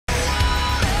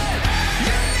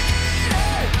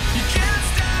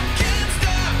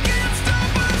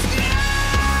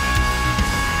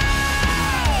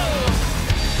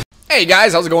Hey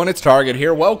guys, how's it going? It's Target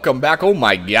here. Welcome back. Oh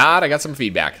my god, I got some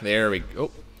feedback. There we go.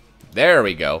 Oh, there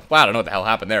we go. Wow, I don't know what the hell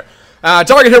happened there.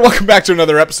 Target here. Welcome back to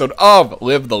another episode of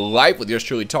Live the Life with yours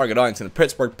truly, Target Audience, and the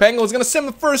Pittsburgh Penguins. Gonna sim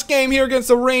the first game here against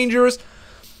the Rangers.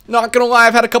 Not gonna lie,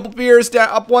 I've had a couple beers.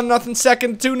 Up 1-0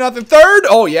 second, 2-0 third.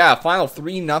 Oh yeah, final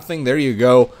 3-0. There you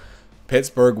go.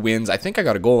 Pittsburgh wins. I think I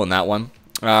got a goal in that one.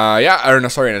 Yeah, or no,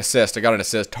 sorry, an assist. I got an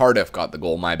assist. Tardif got the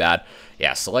goal, my bad.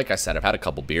 Yeah, so like I said, I've had a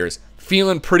couple beers.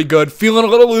 Feeling pretty good. Feeling a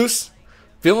little loose.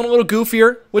 Feeling a little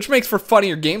goofier, which makes for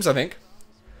funnier games, I think.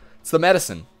 It's the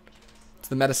medicine. It's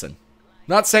the medicine.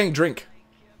 Not saying drink.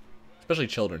 Especially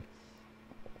children.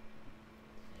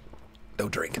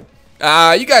 Don't drink.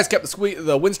 You guys kept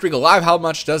the win streak alive. How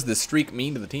much does this streak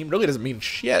mean to the team? Really doesn't mean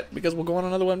shit, because we'll go on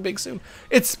another one big soon.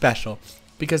 It's special,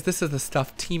 because this is the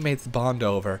stuff teammates bond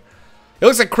over. It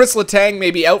looks like Chris Letang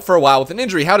may be out for a while with an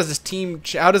injury. How does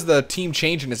the team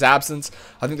change in his absence?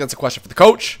 I think that's a question for the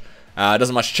coach.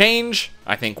 Doesn't much change.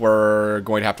 I think we're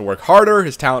going to have to work harder.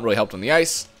 His talent really helped on the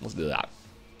ice. Let's do that.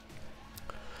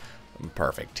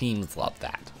 Perfect. Teams love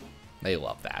that. They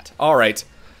love that. All right.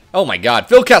 Oh my God.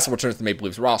 Phil Kessel returns to the Maple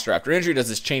Leafs roster after injury. Does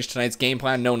this change tonight's game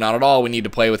plan? No, not at all. We need to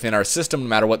play within our system no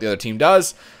matter what the other team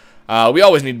does. We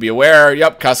always need to be aware.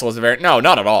 Yep, Kessel is a very... No,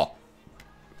 not at all.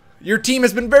 Your team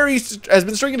has been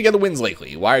stringing together wins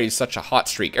lately. Why are you such a hot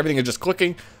streak? Everything is just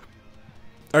clicking.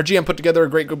 Our GM put together a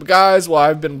great group of guys.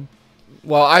 I've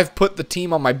put the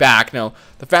team on my back. No,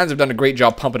 the fans have done a great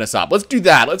job pumping us up. Let's do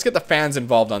that. Let's get the fans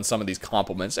involved on some of these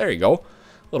compliments. There you go.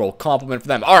 Little compliment for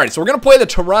them. All right, so we're going to play the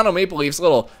Toronto Maple Leafs.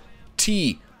 Little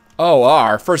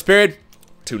TOR. First period,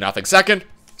 2-0. Second,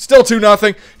 still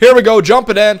 2-0. Here we go,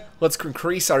 jumping in. Let's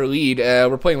increase our lead.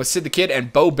 We're playing with Sid the Kid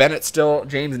and Bo Bennett still.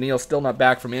 James Neal still not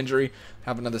back from injury.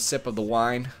 Have another sip of the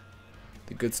wine.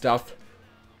 The good stuff.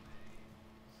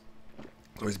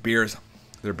 Those beers.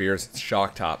 They're beers. It's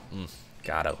Shock Top.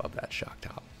 God, I love that Shock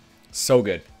Top. So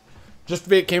good. Just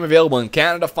became available in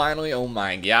Canada finally. Oh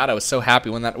my God, I was so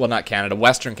happy when that, well, not Canada,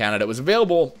 Western Canada. It was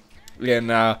available in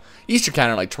Eastern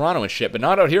Canada, like Toronto and shit, but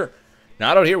not out here.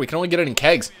 Not out here. We can only get it in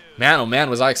kegs. Man, oh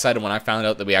man, was I excited when I found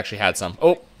out that we actually had some.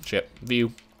 Oh, shit.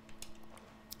 View.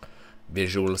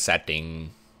 Visual setting.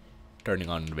 Turning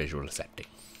on the visual setting.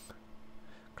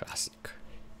 Classic.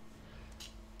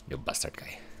 You bastard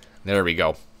guy. There we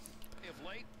go.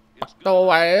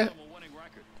 Oh,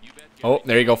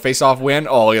 there you go. Face off win.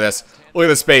 Oh, look at this. Look at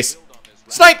this space.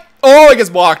 Snipe! Oh, it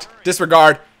gets blocked.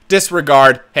 Disregard.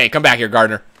 Disregard. Hey, come back here,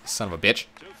 Gardner. Son of a bitch.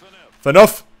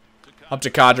 Enough. Up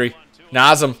to Kadri.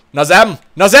 Nazem. Nazem.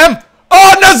 Nazem.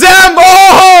 Oh, Nazem.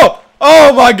 Oh!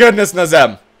 Oh, my goodness,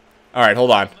 Nazem. All right,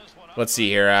 hold on. Let's see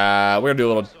here. We're going to do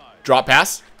a little drop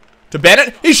pass to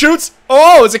Bennett. He shoots.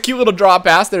 Oh, it's a cute little drop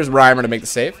pass. There's Reimer to make the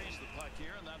save.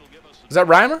 Is that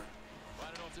Reimer?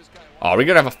 Oh, we're going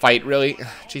to have a fight, really?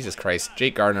 Jesus Christ.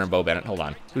 Jake Gardner and Bo Bennett. Hold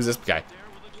on. Who's this guy?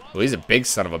 Oh, he's a big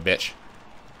son of a bitch.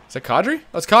 Is that Kadri?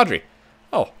 Oh, it's Kadri.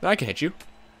 Oh, then I can hit you.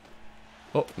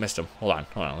 Oh, missed him. Hold on.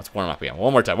 Hold on. Let's warm up again.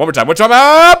 One more time. One more time. One more time.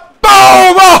 Up! Boom!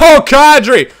 Oh,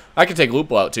 Kadri! I can take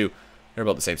Lupo out, too. They're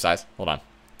about the same size. Hold on.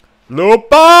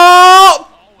 Lupo!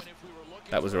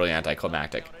 That was really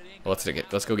anticlimactic. Well,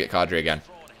 let's go get Kadri again.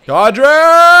 Kadri!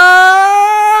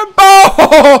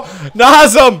 Oh!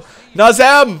 Nazem!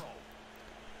 Nazem!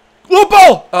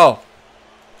 Lupo! Oh.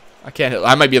 I can't hit.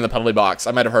 I might be in the penalty box.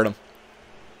 I might have hurt him.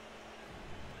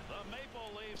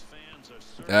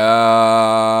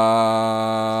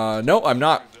 No, I'm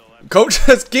not. Coach,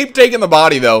 just keep taking the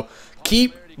body, though.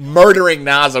 Keep murdering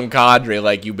Nazem Kadri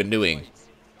like you've been doing.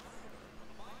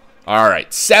 All right,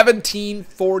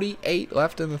 17:48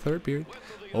 left in the third period.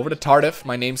 Over to Tardif,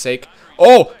 my namesake.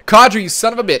 Oh, Kadri, you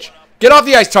son of a bitch. Get off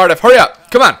the ice, Tardif. Hurry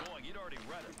up. Come on.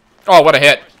 Oh, what a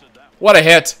hit. What a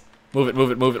hit.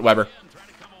 Move it, Weber.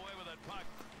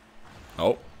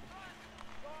 Oh.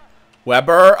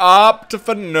 Weber up to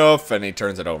Phaneuf, and he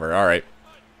turns it over. All right.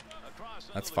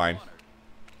 That's fine.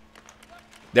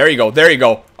 There you go. There you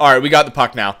go. All right, we got the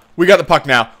puck now. We got the puck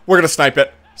now. We're going to snipe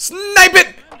it. Snipe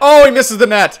it! Oh, he misses the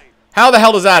net. How the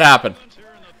hell does that happen?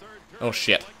 Oh,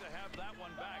 shit.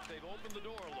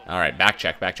 All right, back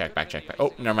check.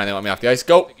 Oh, never mind. They want me off the ice.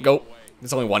 Go.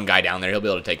 There's only one guy down there. He'll be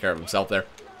able to take care of himself there.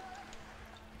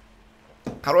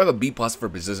 How do I have a B+ for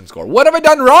position score? What have I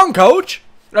done wrong, Coach?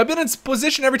 I've been in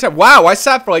position every time. Wow, I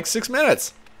sat for like 6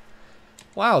 minutes.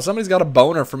 Wow, somebody's got a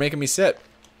boner for making me sit.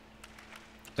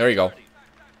 There you go.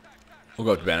 We'll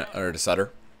go to Bennett, or to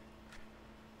Sutter.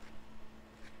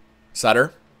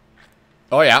 Sutter.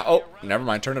 Oh, yeah. Oh, never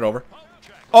mind. Turn it over.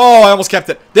 Oh, I almost kept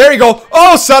it. There you go.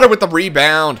 Oh, Sutter with the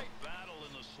rebound.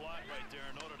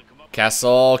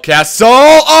 Kessel.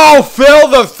 Oh, Phil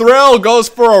the Thrill goes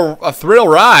for a thrill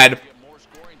ride.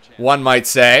 One might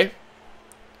say.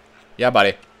 Yeah,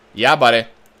 buddy. Yeah, buddy.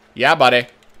 Yeah, buddy.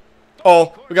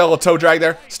 Oh, we got a little toe drag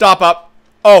there. Stop up.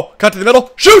 Oh, cut to the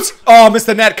middle. Shoots! Oh, missed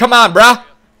the net. Come on, bruh.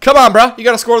 Come on, bruh. You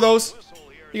gotta score those.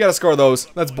 You gotta score those.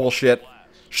 That's bullshit.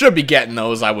 Should be getting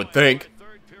those, I would think.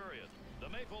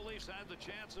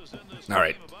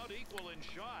 Alright.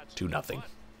 2-0.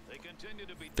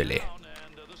 Philly.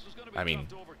 I mean,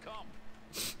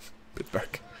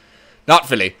 Pittsburgh. Not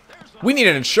Philly. We need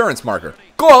an insurance marker.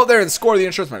 Go out there and score the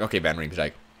insurance marker. Okay, Van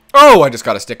Riemsdyk. Oh, I just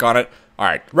got a stick on it.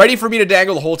 Alright. Ready for me to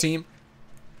dangle the whole team?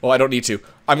 Well, I don't need to.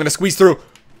 I'm going to squeeze through.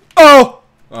 Oh!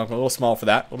 I'm a little small for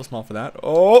that. A little small for that.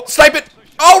 Oh, snipe it.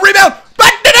 Oh, rebound.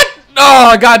 Back did it.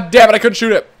 Oh, god damn it. I couldn't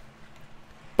shoot it.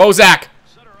 Bozak.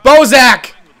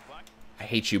 Bozak. I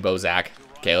hate you, Bozak.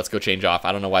 Okay, let's go change off.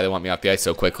 I don't know why they want me off the ice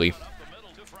so quickly.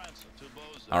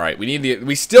 Alright,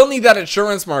 we still need that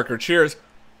insurance marker. Cheers.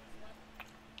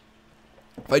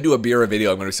 If I do a beer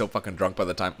video, I'm going to be so fucking drunk by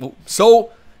the time. Well,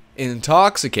 so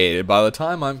intoxicated by the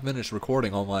time I'm finished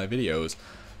recording all my videos.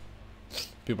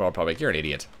 People are probably like, you're an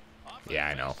idiot. Yeah,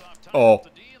 I know. Oh.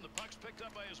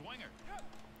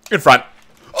 In front.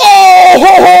 Oh,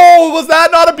 ho, ho, was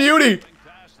that not a beauty?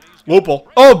 Loophole.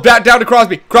 Oh, back down to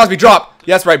Crosby. Crosby, drop.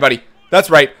 Yeah, that's right, buddy. That's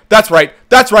right. That's right.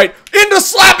 That's right. Into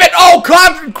slap it. Oh,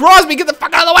 Crosby, get the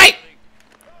fuck out of the way.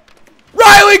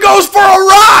 Riley goes for a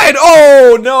ride.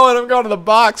 Oh, no, and I'm going to the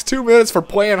box. 2 minutes for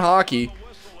playing hockey.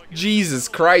 Jesus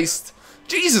Christ.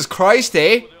 Jesus Christ,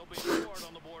 eh?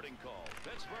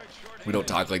 We don't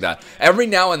talk like that. Every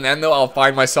now and then, though, I'll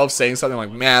find myself saying something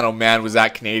like, man, oh, man, was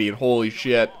that Canadian? Holy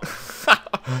shit.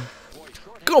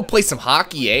 Go play some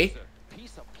hockey, eh?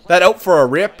 That out for a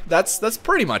rip, that's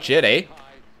pretty much it, eh?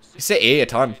 You say a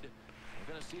ton.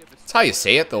 That's how you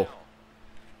say it, though.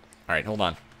 Alright, hold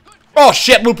on. Oh,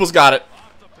 shit, Lupul's got it.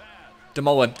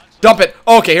 Demolin. Dump it.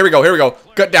 Okay, here we go, here we go.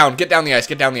 Get down the ice,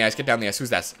 get down the ice, get down the ice.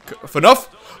 Who's that? Phaneuf?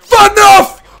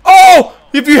 Phaneuf! Oh!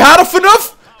 If you had a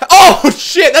Phaneuf? Oh,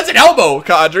 shit, that's an elbow,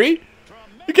 Kadri.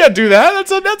 You can't do that.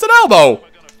 That's an elbow.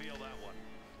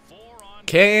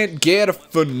 Can't get a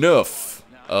Phaneuf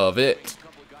of it.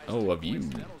 Oh, of you.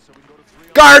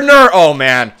 Gardner! Oh,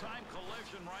 man.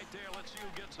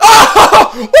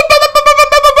 Oh!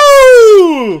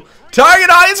 Target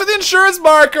audience with the insurance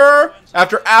marker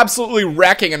after absolutely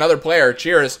wrecking another player.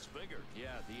 Cheers.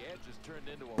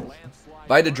 If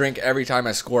I had to drink every time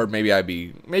I scored, maybe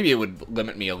it would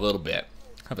limit me a little bit.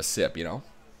 Have a sip, you know.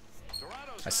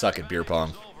 I suck at beer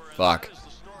pong. Fuck.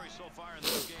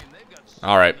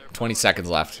 All right, 20 seconds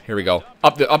left. Here we go.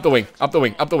 Up the wing. Up the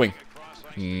wing. Up the wing.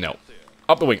 No.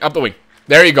 Up the wing. Up the wing.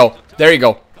 There you go. There you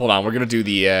go. Hold on. We're gonna do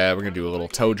the we're gonna do a little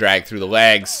toe drag through the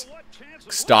legs.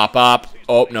 Stop up.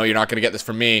 Oh no, you're not gonna get this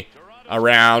from me.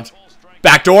 Around.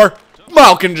 Back door.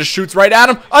 Malkin just shoots right at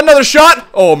him. Another shot.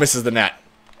 Oh, misses the net.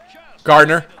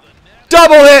 Gardner.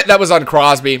 Double hit. That was on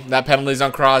Crosby. That penalty's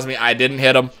on Crosby. I didn't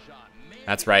hit him.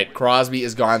 That's right. Crosby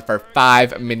is gone for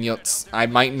 5 minutes. I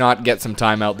might not get some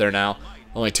time out there now.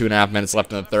 Only 2.5 minutes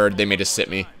left in the third. They may just sit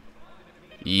me.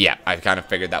 Yeah, I kind of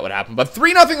figured that would happen. But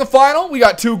 3-0 the final. We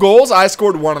got 2 goals. I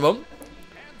scored one of them.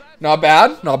 Not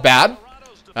bad. Not bad.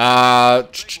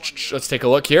 Let's take a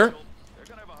look here.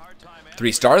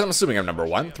 3 stars. I'm assuming I'm number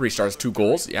 1. 3 stars, 2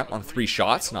 goals. Yep, on 3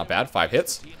 shots. Not bad. 5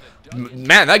 hits.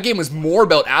 Man, that game was more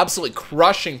about absolutely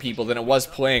crushing people than it was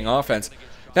playing offense.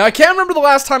 Now, I can't remember the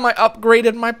last time I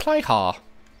upgraded my play-ha.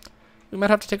 We might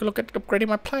have to take a look at upgrading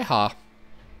my play-ha.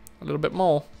 A little bit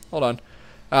more. Hold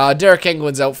on. Derek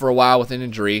England's out for a while with an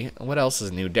injury. What else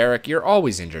is new? Derek, you're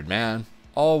always injured, man.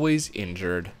 Always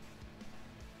injured.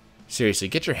 Seriously,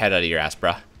 get your head out of your ass,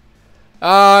 bruh.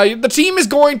 The team is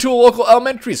going to a local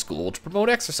elementary school to promote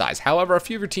exercise. However, a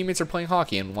few of your teammates are playing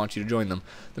hockey and want you to join them.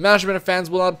 The management and fans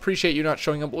will not appreciate you not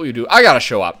showing up. What will you do? I gotta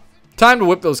show up. Time to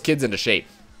whip those kids into shape.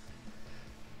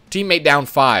 Teammate down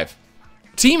 5.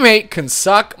 Teammate can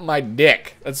suck my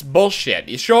dick. That's bullshit.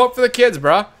 You show up for the kids,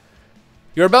 bruh.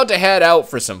 You're about to head out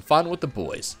for some fun with the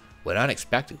boys, when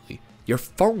unexpectedly, you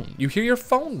hear your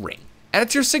phone ring, and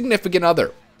it's your significant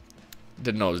other.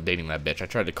 Didn't know I was dating that bitch. I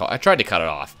tried to cut it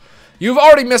off. You've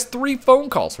already missed 3 phone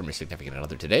calls from your significant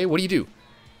other today. What do?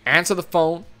 Answer the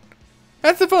phone.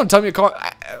 Answer the phone. Tell me a call.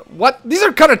 What? These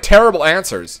are kind of terrible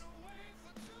answers.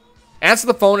 Answer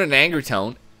the phone in an angry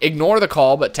tone. Ignore the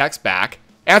call, but text back.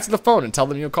 Answer the phone and tell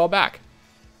them you'll call back.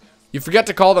 You forget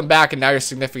to call them back, and now your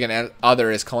significant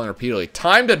other is calling repeatedly.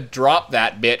 Time to drop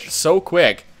that bitch so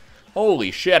quick.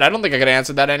 Holy shit, I don't think I could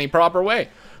answer that any proper way.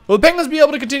 Will the Penguins be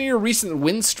able to continue your recent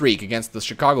win streak against the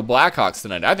Chicago Blackhawks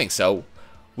tonight? I think so.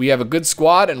 We have a good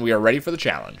squad, and we are ready for the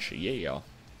challenge. Yeah.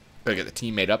 Gotta get the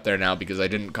teammate up there now because I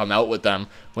didn't come out with them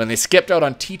when they skipped out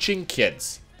on teaching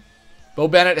kids. Bo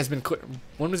Bennett has been clear.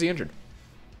 When was he injured?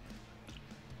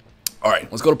 All right,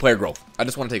 let's go to player growth. I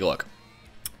just want to take a look.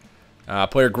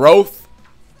 Player growth.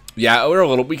 Yeah,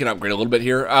 we can upgrade a little bit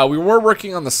here. We were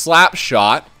working on the slap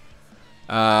shot.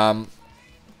 We'll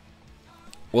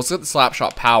set the slap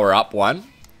shot power up one.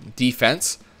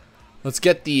 Defense. Let's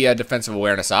get the defensive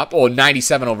awareness up. Oh,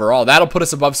 97 overall. That'll put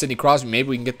us above Sidney Crosby. Maybe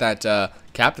we can get that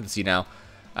captaincy now.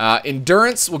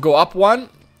 Endurance will go up one.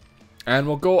 And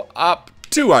we'll go up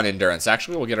two on endurance.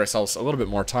 Actually, we'll get ourselves a little bit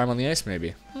more time on the ice,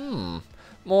 maybe.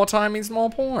 More time means more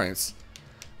points.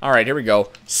 All right, here we go.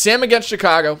 Sim against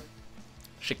Chicago.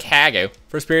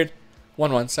 First period.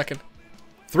 1-1. Second.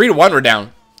 3-1, we're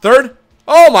down. Third.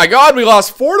 Oh, my God. We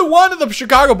lost 4-1 to the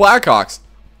Chicago Blackhawks.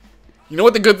 You know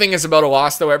what the good thing is about a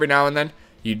loss, though, every now and then?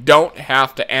 You don't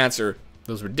have to answer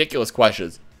those ridiculous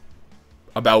questions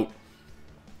about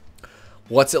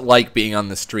what's it like being on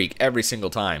the streak every single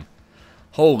time.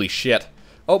 Holy shit.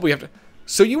 Oh, we have to...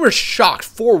 So you were shocked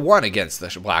 4-1 against the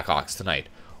Blackhawks tonight.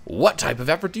 What type of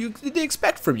effort did they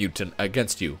expect from you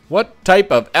against you? What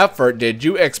type of effort did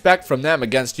you expect from them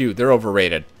against you? They're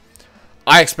overrated.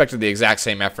 I expected the exact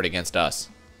same effort against us.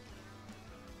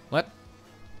 What?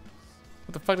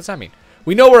 What the fuck does that mean?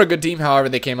 We know we're a good team, however,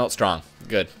 they came out strong.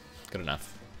 Good. Good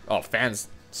enough. Oh, fans.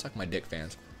 Suck my dick,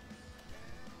 fans.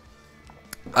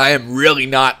 I am really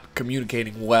not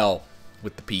communicating well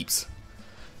with the peeps.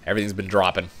 Everything's been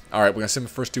dropping. All right, we're going to sim the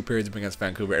first two periods against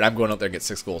Vancouver, and I'm going out there and get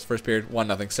 6 goals. First period,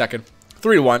 1-0. Second,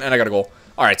 3-1, and I got a goal.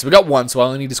 All right, so we got 1, so I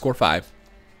only need to score 5.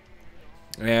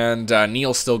 And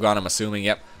Neil's still gone, I'm assuming.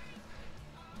 Yep.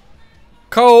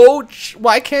 Coach,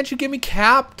 why can't you give me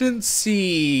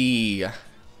captaincy?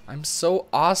 I'm so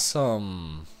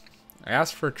awesome. I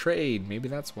asked for a trade. Maybe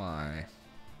that's why.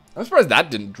 I'm surprised that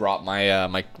didn't drop my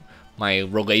my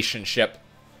relationship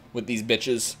with these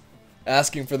bitches.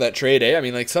 Asking for that trade, eh? I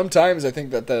mean, like, sometimes I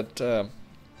think that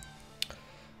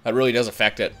really does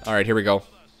affect it. All right, here we go.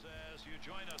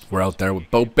 We're out there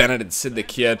with Bo Bennett and Sid the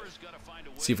Kid.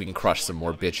 See if we can crush some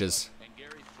more bitches.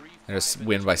 There's a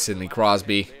win by Sidney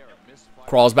Crosby.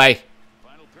 Crosby.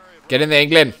 Get in there,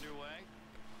 England.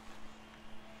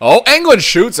 Oh, England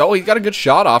shoots. Oh, he got a good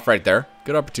shot off right there.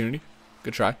 Good opportunity.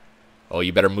 Good try. Oh,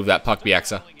 you better move that puck,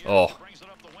 Bieksa. Oh.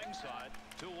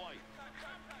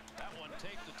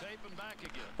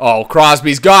 Oh,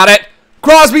 Crosby's got it.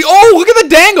 Crosby. Oh, look at the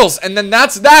dangles. And then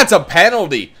that's a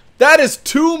penalty. That is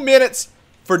 2 minutes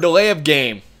for delay of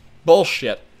game.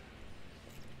 Bullshit.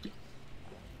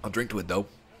 I'll drink to it, though.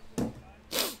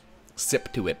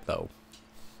 Sip to it, though.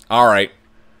 All right.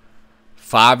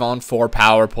 5-on-4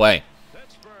 power play.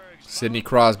 Sidney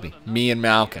Crosby, me and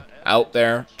Malkin out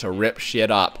there to rip shit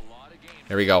up.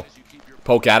 There we go.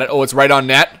 Poke at it. Oh, it's right on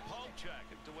net.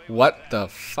 What the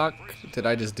fuck did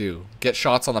I just do? Get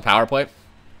shots on the power play? I'm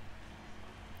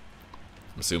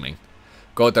assuming.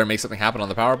 Go out there and make something happen on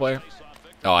the power play.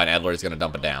 Oh, and Edler's going to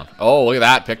dump it down. Oh, look at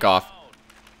that. Pick off.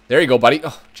 There you go, buddy.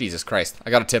 Oh, Jesus Christ. I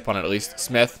got a tip on it at least.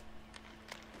 Smith.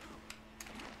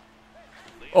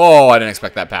 Oh, I didn't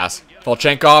expect that pass.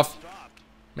 Volchenkov.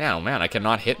 Man, oh man, I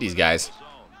cannot hit these guys.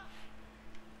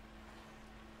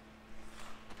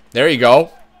 There you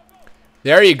go.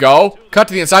 There you go. Cut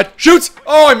to the inside. Shoots!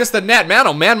 Oh, I missed the net. Man,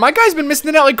 oh man, my guy's been missing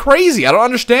the net like crazy. I don't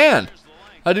understand.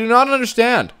 I do not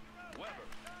understand.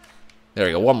 There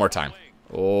you go. One more time.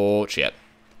 Oh, shit.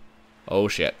 Oh,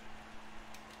 shit.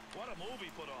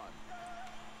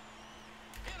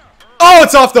 Oh,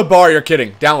 it's off the bar. You're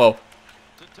kidding. Down low.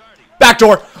 Back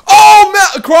door. Oh,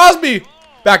 man. Crosby.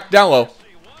 Back down low.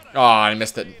 Oh, I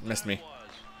missed it. Missed me.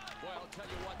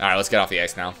 All right, let's get off the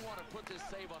ice now.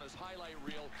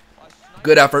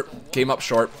 Good effort. Came up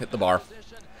short. Hit the bar.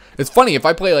 It's funny, if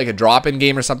I play like a drop-in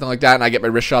game or something like that and I get my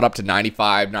wrist shot up to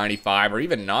 95, 95, or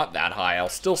even not that high, I'll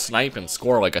still snipe and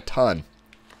score like a ton.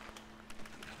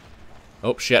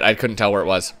 Oh, shit. I couldn't tell where it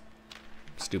was.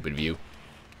 Stupid view.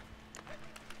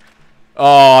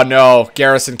 Oh, no.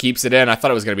 Garrison keeps it in. I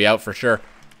thought it was going to be out for sure.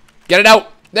 Get it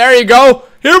out. There you go.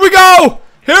 Here we go.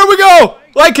 Here we go.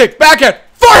 Leg kick. Backhand.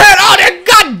 Forehand. Oh,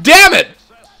 God damn it.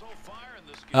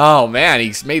 Oh, man.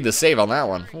 He's made the save on that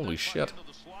one. Holy shit.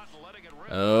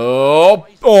 Oh.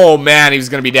 Oh, man. He's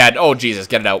going to be dead. Oh, Jesus.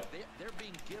 Get it out.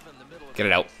 Get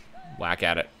it out. Whack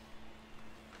at it.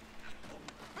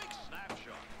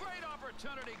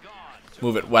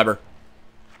 Move it, Weber.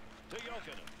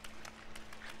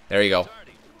 There you go.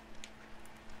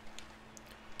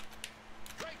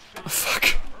 Oh,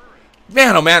 fuck.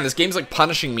 Man, oh man, this game's like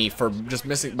punishing me for just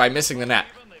missing the net.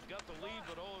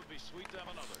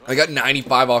 I got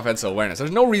 95 offensive awareness.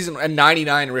 There's no reason, and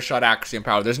 99 wrist shot accuracy and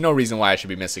power. There's no reason why I should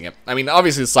be missing it. I mean,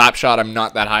 obviously the slap shot I'm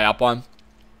not that high up on,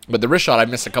 but the wrist shot I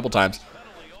missed a couple times.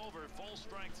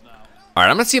 All right,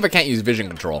 I'm gonna see if I can't use vision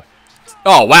control.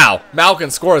 Oh wow,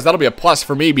 Malkin scores. That'll be a plus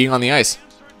for me being on the ice,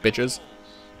 bitches.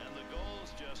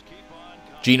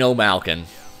 Geno Malkin,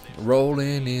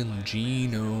 rolling in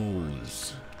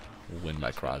Genos. Win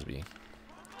by Crosby.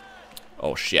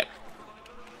 Oh shit.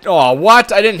 Oh,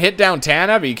 what? I didn't hit down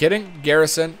Tanev? Are you kidding?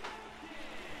 Garrison.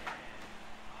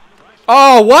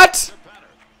 Oh, what?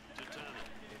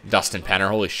 Dustin Penner.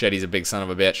 Holy shit, he's a big son of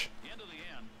a bitch.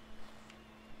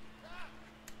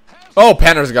 Oh,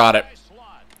 Penner's got it.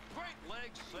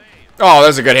 Oh,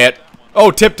 there's a good hit. Oh,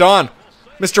 tipped on.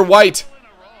 Mr. White.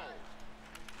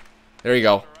 There you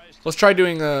go. Let's try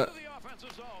doing the...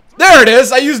 There it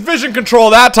is! I used vision control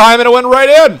that time and it went right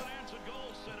in.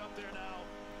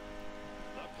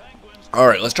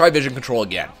 Alright, let's try vision control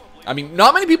again. I mean,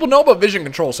 not many people know about vision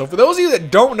control, so for those of you that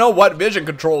don't know what vision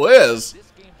control is,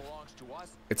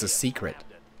 it's a secret.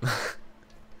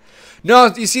 No,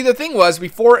 you see, the thing was,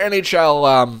 before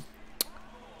NHL,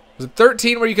 was it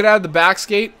 13 where you could add the back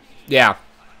skate? Yeah.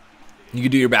 You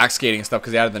could do your back skating and stuff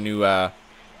because they added the new, oh,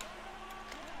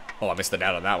 I missed the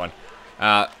net on that one.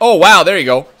 Oh, wow, there you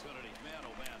go.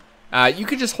 You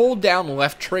could just hold down the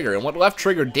left trigger, and what left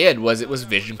trigger did was it was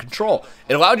vision control.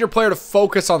 It allowed your player to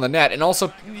focus on the net, and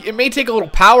also it may take a little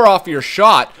power off of your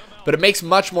shot, but it makes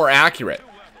much more accurate.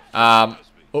 Oh,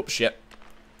 shit.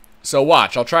 So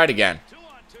watch, I'll try it again.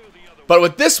 But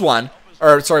with this one,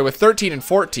 or sorry, with 13 and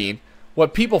 14,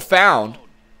 what people found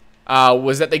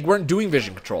was that they weren't doing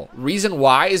vision control. Reason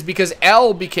why is because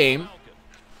L became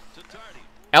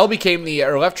the,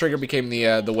 or left trigger became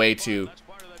the way to...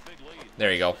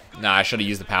 There you go. Nah, I should have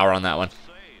used the power on that one.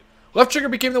 Left trigger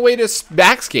became the way to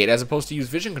back skate as opposed to use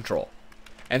vision control.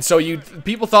 And so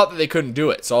people thought that they couldn't do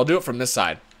it. So I'll do it from this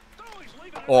side.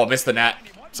 Oh, I missed the net.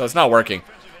 So it's not working.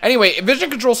 Anyway,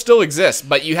 vision control still exists,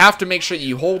 but you have to make sure that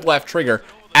you hold left trigger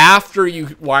after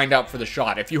you wind up for the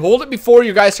shot. If you hold it before,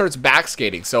 your guy starts back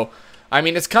skating. So, I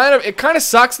mean, it kind of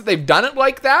sucks that they've done it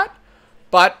like that,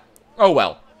 but oh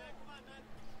well.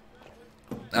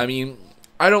 I mean,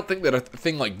 I don't think that a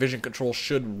thing like vision control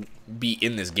should be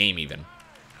in this game even.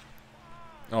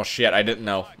 Oh shit, I didn't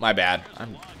know. My bad.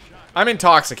 I'm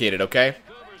intoxicated, okay?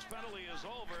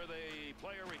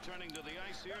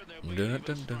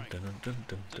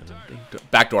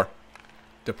 Backdoor.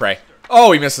 Dupre.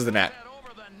 Oh, he misses the net.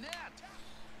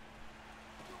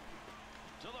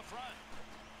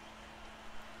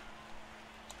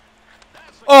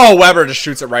 Oh, Weber just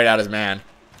shoots it right at his man.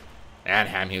 And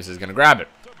Hamhuis is going to grab it.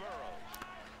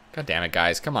 God damn it,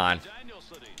 guys. Come on.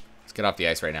 Let's get off the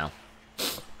ice right now.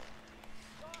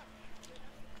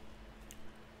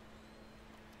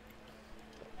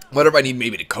 What if I need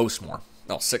maybe to coast more?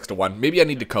 No, 6-1. Maybe I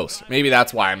need to coast. Maybe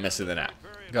that's why I'm missing the net.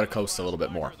 Got to coast a little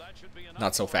bit more.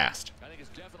 Not so fast.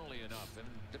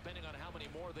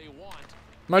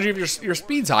 Imagine if your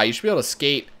speed's high, you should be able to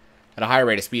skate at a higher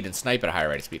rate of speed and snipe at a higher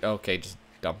rate of speed. Okay, just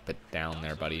dump it down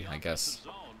there, buddy, I guess.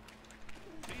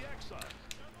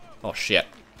 Oh, shit.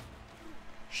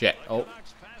 Shit. Oh.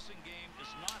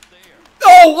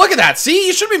 Oh, look at that. See?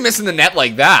 You shouldn't be missing the net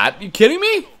like that. You kidding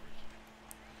me?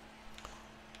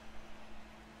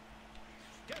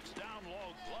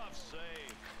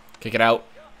 Kick it out.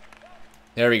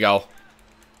 There we go.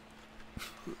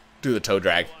 Do the toe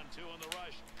drag.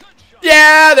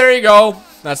 Yeah, there you go.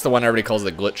 That's the one everybody calls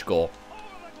the glitch goal.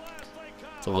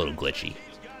 It's a little glitchy.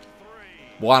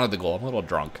 Wanted the goal. I'm a little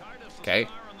drunk. Okay.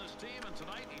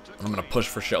 I'm going to push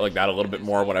for shit like that a little bit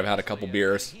more when I've had a couple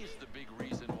beers.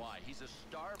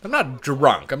 I'm not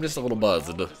drunk. I'm just a little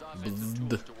buzzed.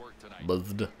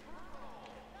 Buzzed. It's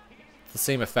the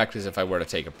same effect as if I were to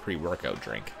take a pre-workout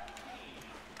drink.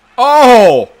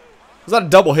 Oh! Is that a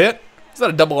double hit? Is that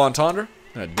a double entendre?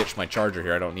 I'm going to ditch my charger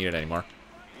here. I don't need it anymore.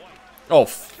 Oh,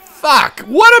 fuck.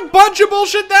 What a bunch of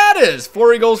bullshit that is.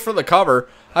 4 goes for the cover.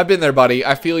 I've been there, buddy.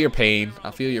 I feel your pain. I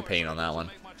feel your pain on that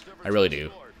one. I really do.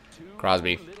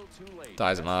 Crosby.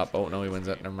 Ties him up. Oh, no, he wins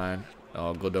it. Never mind.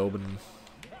 Oh, Glodobin.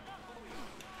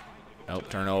 Nope,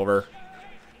 turnover.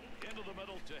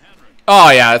 Oh,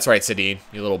 yeah, that's right, Sedin.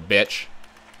 You little bitch.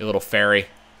 You little fairy.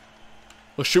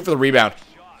 Let's shoot for the rebound.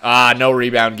 Ah, no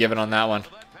rebound given on that one.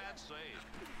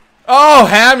 Oh,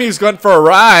 Hamhuis going for a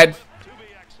ride.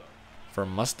 For a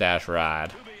mustache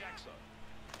ride.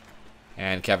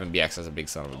 And Kevin BX is a big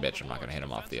son of a bitch. I'm not going to hit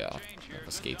him off the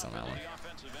skates on that one.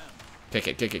 Kick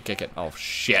it, kick it, kick it. Oh,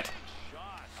 shit.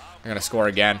 I'm going to score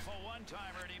again.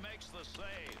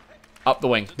 Up the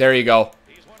wing. There you go.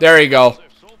 There you go.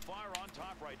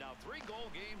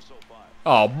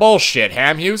 Oh, bullshit,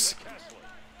 Ham Hughes.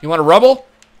 You want to rumble?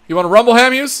 You want to rumble,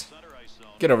 Ham Hughes?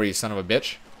 Get over, you son of a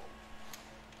bitch.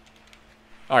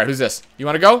 Alright, who's this? You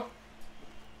want to go?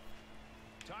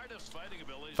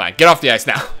 Fine, get off the ice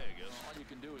now.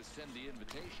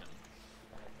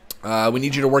 We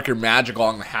need you to work your magic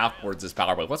along the half boards this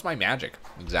power play. What's my magic?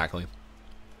 Exactly.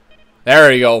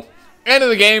 There you go. End of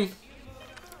the game.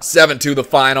 7-2 the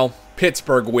final.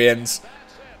 Pittsburgh wins.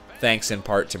 Thanks in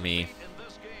part to me.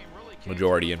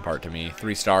 Majority in part to me.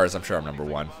 3 stars. I'm sure I'm number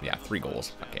 1. Yeah, 3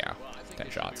 goals. Fuck yeah. 10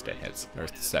 shots, 10 hits. Or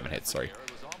 7 hits, sorry.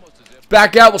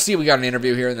 Back out. We'll see if we got an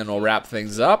interview here, and then we'll wrap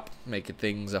things up. Make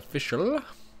things official.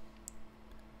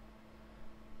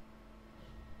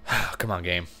 Come on,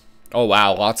 game. Oh,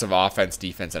 wow. Lots of offense,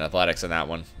 defense, and athletics in that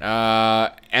one.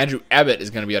 Andrew Ebbett is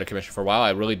going to be out of commission for a while.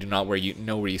 I really do not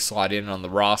know where you slot in on the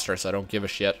roster, so I don't give a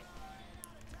shit.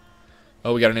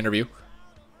 Oh, we got an interview.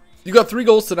 You got 3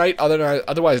 goals tonight,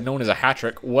 otherwise known as a hat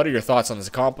trick. What are your thoughts on this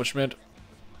accomplishment?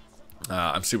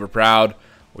 I'm super proud.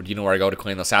 Or do you know where I go to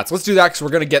claim those hats? Let's do that because we're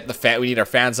going to get we need our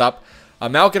fans up.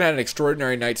 Malkin had an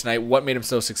extraordinary night tonight. What made him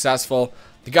so successful?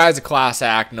 The guy's a class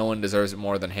act. No one deserves it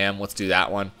more than him. Let's do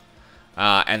that one.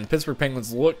 And the Pittsburgh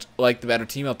Penguins looked like the better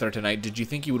team out there tonight. Did you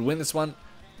think you would win this one?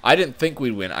 I didn't think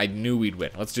we'd win. I knew we'd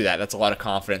win. Let's do that. That's a lot of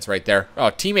confidence right there.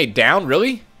 Oh, teammate down?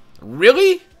 Really?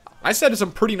 Really? I said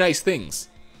some pretty nice things.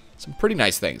 Some pretty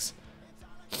nice things.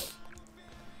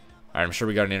 Alright, I'm sure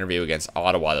we got an interview against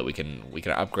Ottawa that we can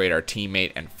upgrade our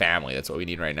teammate and family. That's what we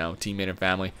need right now. Teammate and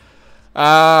family.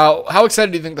 How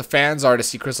excited do you think the fans are to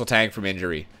see Crystal Tang from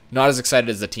injury? Not as excited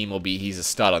as the team will be. He's a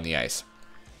stud on the ice.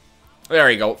 There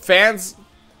you go. Fans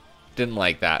didn't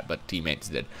like that, but teammates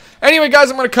did. Anyway, guys,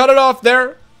 I'm going to cut it off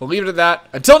there. We'll leave it at that.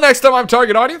 Until next time, I'm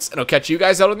Target Audience, and I'll catch you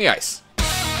guys out on the ice.